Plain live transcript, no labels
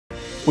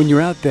When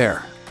you're out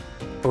there,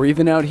 or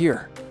even out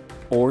here,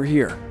 or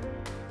here,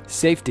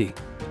 safety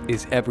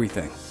is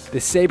everything.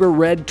 The SABRE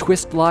Red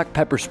Twist Lock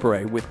Pepper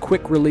Spray with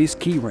quick release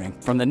keyring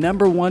from the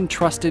 #1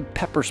 trusted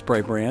pepper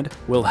spray brand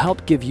will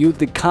help give you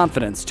the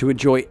confidence to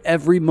enjoy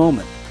every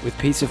moment with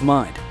peace of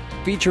mind.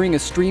 Featuring a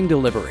stream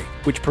delivery,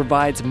 which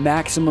provides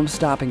maximum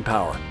stopping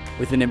power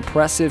with an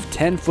impressive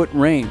 10-foot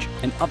range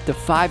and up to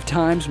 5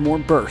 times more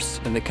bursts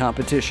than the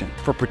competition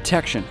for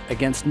protection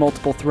against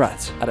multiple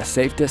threats at a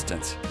safe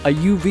distance. A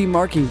UV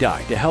marking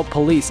dye to help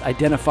police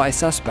identify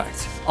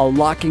suspects. A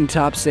locking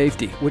top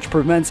safety, which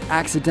prevents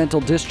accidental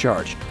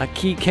discharge. A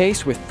key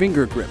case with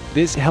finger grip.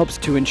 This helps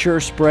to ensure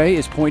spray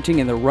is pointing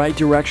in the right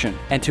direction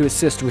and to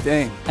assist with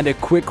aim. And a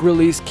quick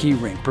release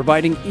keyring,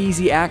 providing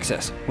easy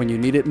access when you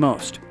need it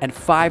most. And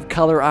 5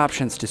 color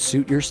options to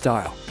suit your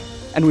style.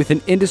 And with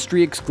an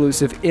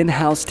industry-exclusive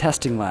in-house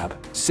testing lab,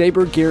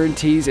 SABRE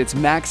guarantees its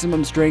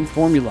maximum strength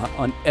formula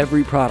on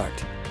every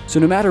product. So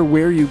no matter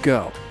where you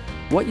go,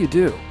 what you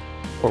do,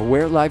 or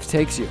where life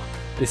takes you,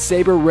 the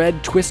SABRE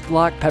Red Twist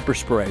Lock Pepper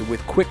Spray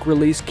with quick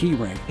release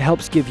keyring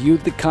helps give you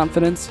the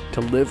confidence to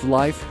live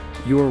life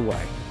your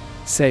way.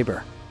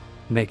 SABRE.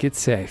 Make it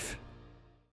safe.